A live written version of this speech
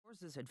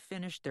horses had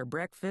finished their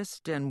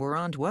breakfast and were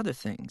on to other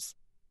things,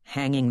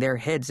 hanging their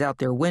heads out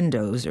their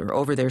windows or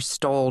over their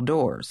stall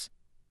doors.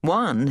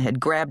 One had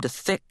grabbed a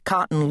thick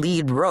cotton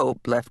lead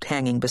rope left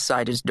hanging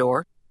beside his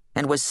door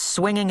and was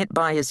swinging it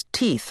by his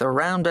teeth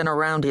around and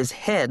around his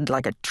head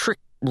like a trick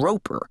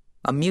roper,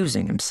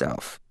 amusing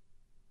himself.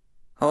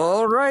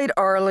 "All right,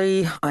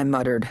 Arlie," I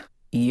muttered.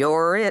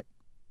 "You're it."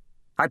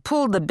 I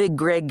pulled the big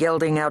gray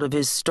gelding out of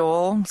his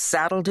stall,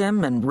 saddled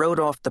him, and rode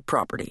off the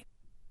property.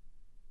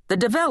 The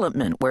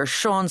development where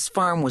Sean's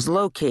farm was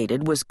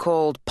located was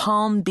called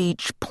Palm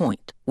Beach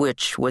Point,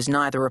 which was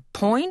neither a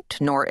point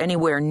nor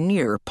anywhere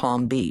near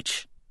Palm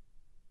Beach.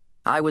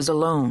 I was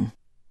alone,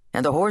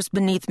 and the horse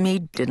beneath me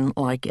didn't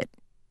like it.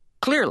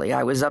 Clearly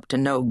I was up to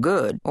no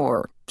good,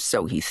 or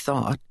so he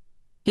thought.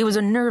 He was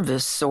a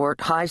nervous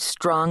sort,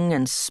 high-strung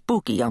and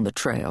spooky on the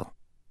trail.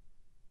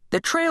 The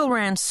trail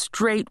ran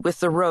straight with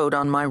the road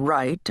on my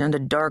right and a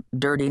dark,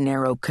 dirty,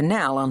 narrow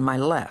canal on my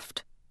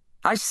left.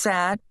 I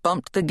sat,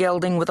 bumped the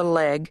gelding with a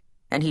leg,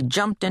 and he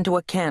jumped into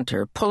a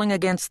canter, pulling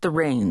against the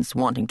reins,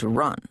 wanting to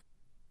run.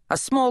 A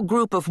small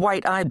group of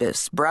white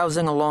ibis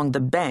browsing along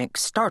the bank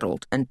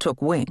startled and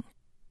took wing.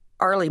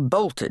 Arlie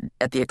bolted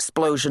at the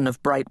explosion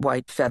of bright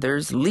white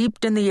feathers,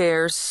 leaped in the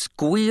air,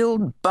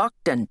 squealed,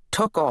 bucked, and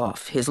took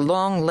off, his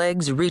long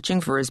legs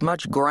reaching for as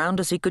much ground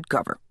as he could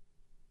cover.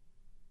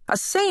 A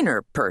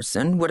saner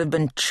person would have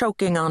been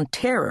choking on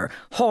terror,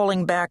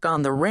 hauling back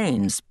on the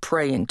reins,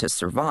 praying to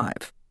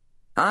survive.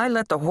 I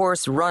let the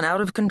horse run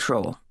out of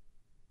control.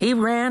 He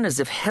ran as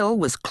if hell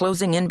was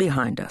closing in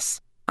behind us.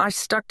 I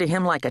stuck to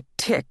him like a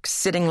tick,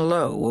 sitting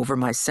low over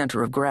my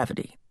center of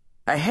gravity.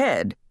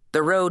 Ahead,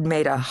 the road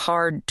made a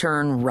hard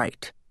turn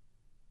right.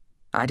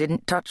 I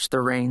didn't touch the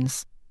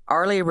reins.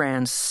 Arlie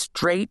ran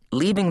straight,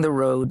 leaving the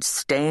road,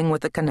 staying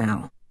with the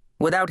canal.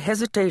 Without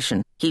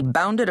hesitation, he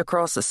bounded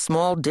across a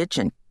small ditch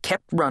and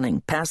kept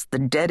running past the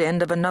dead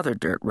end of another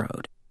dirt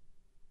road.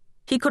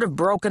 He could have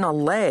broken a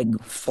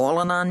leg,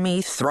 fallen on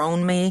me,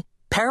 thrown me,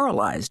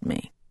 paralyzed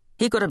me.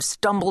 He could have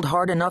stumbled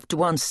hard enough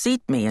to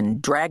unseat me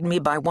and dragged me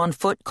by one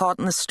foot caught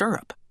in the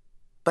stirrup.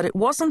 But it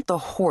wasn't the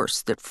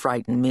horse that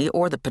frightened me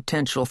or the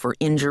potential for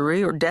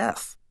injury or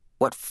death.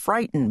 What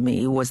frightened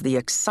me was the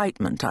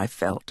excitement I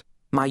felt,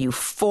 my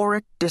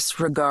euphoric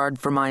disregard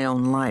for my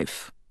own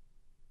life.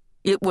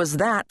 It was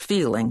that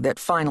feeling that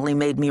finally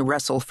made me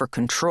wrestle for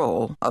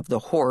control of the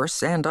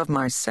horse and of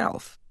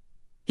myself.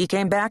 He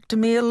came back to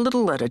me a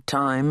little at a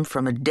time,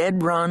 from a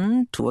dead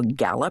run to a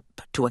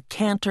gallop to a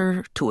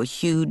canter to a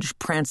huge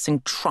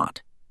prancing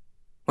trot.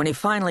 When he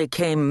finally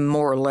came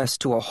more or less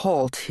to a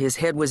halt, his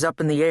head was up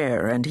in the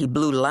air and he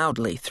blew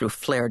loudly through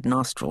flared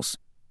nostrils.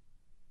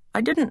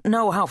 I didn't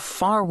know how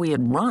far we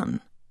had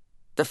run.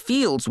 The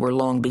fields were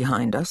long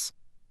behind us.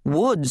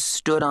 Woods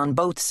stood on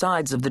both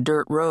sides of the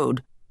dirt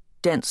road.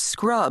 Dense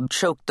scrub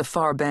choked the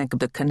far bank of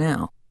the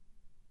canal.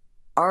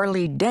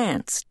 Arlie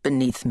danced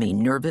beneath me,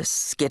 nervous,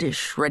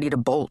 skittish, ready to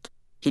bolt.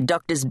 He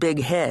ducked his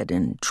big head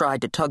and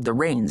tried to tug the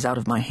reins out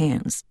of my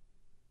hands.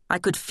 I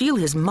could feel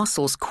his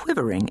muscles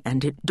quivering,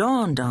 and it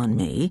dawned on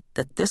me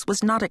that this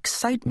was not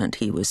excitement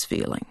he was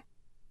feeling.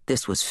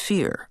 This was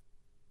fear.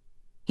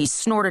 He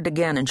snorted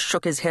again and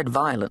shook his head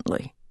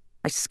violently.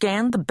 I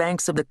scanned the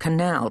banks of the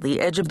canal, the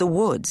edge of the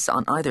woods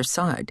on either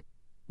side.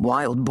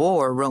 Wild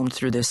boar roamed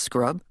through this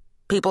scrub.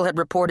 People had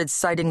reported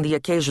sighting the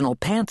occasional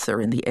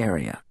panther in the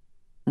area.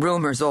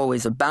 Rumors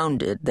always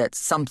abounded that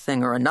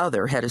something or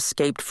another had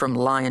escaped from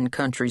lion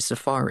country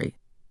safari.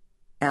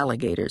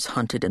 Alligators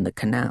hunted in the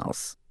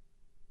canals.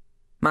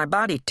 My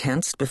body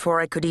tensed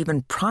before I could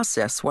even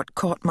process what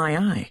caught my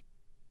eye.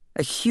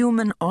 A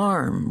human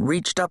arm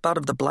reached up out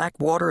of the black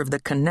water of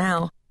the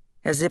canal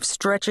as if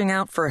stretching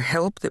out for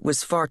help that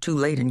was far too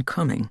late in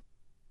coming.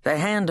 The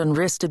hand and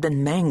wrist had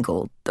been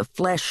mangled, the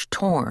flesh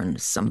torn,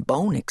 some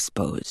bone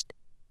exposed.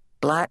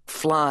 Black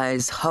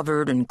flies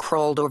hovered and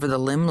crawled over the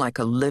limb like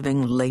a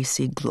living,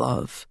 lacy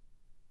glove.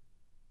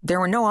 There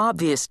were no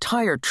obvious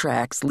tire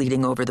tracks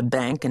leading over the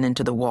bank and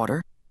into the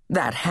water.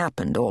 That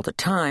happened all the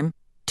time.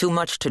 Too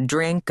much to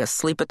drink,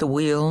 asleep at the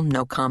wheel,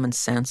 no common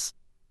sense.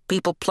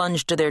 People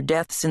plunged to their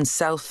deaths in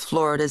South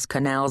Florida's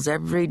canals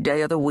every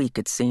day of the week,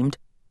 it seemed.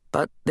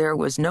 But there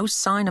was no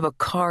sign of a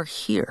car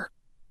here.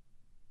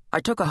 I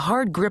took a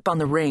hard grip on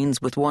the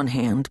reins with one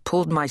hand,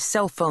 pulled my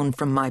cell phone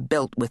from my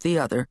belt with the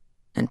other,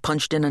 and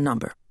punched in a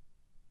number.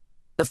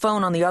 The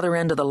phone on the other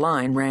end of the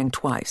line rang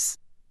twice.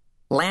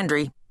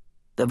 "Landry,"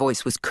 the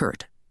voice was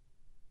curt.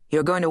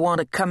 "You're going to want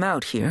to come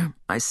out here,"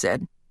 I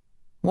said.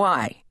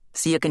 "Why?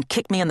 So you can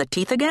kick me in the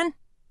teeth again?"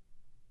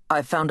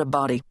 "I found a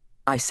body,"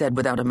 I said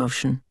without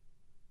emotion.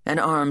 "An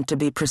arm, to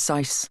be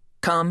precise.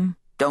 Come,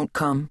 don't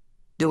come,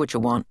 do what you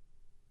want."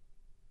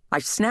 I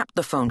snapped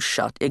the phone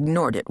shut,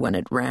 ignored it when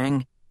it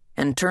rang,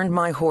 and turned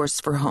my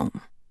horse for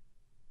home.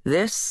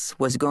 This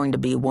was going to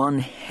be one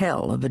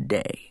hell of a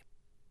day.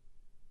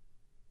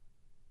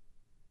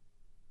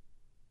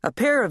 A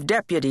pair of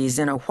deputies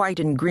in a white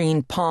and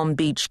green Palm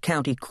Beach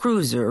County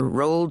cruiser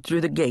rolled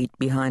through the gate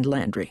behind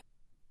Landry.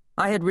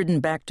 I had ridden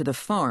back to the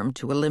farm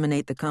to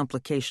eliminate the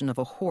complication of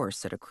a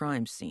horse at a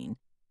crime scene,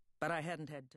 but I hadn't had time.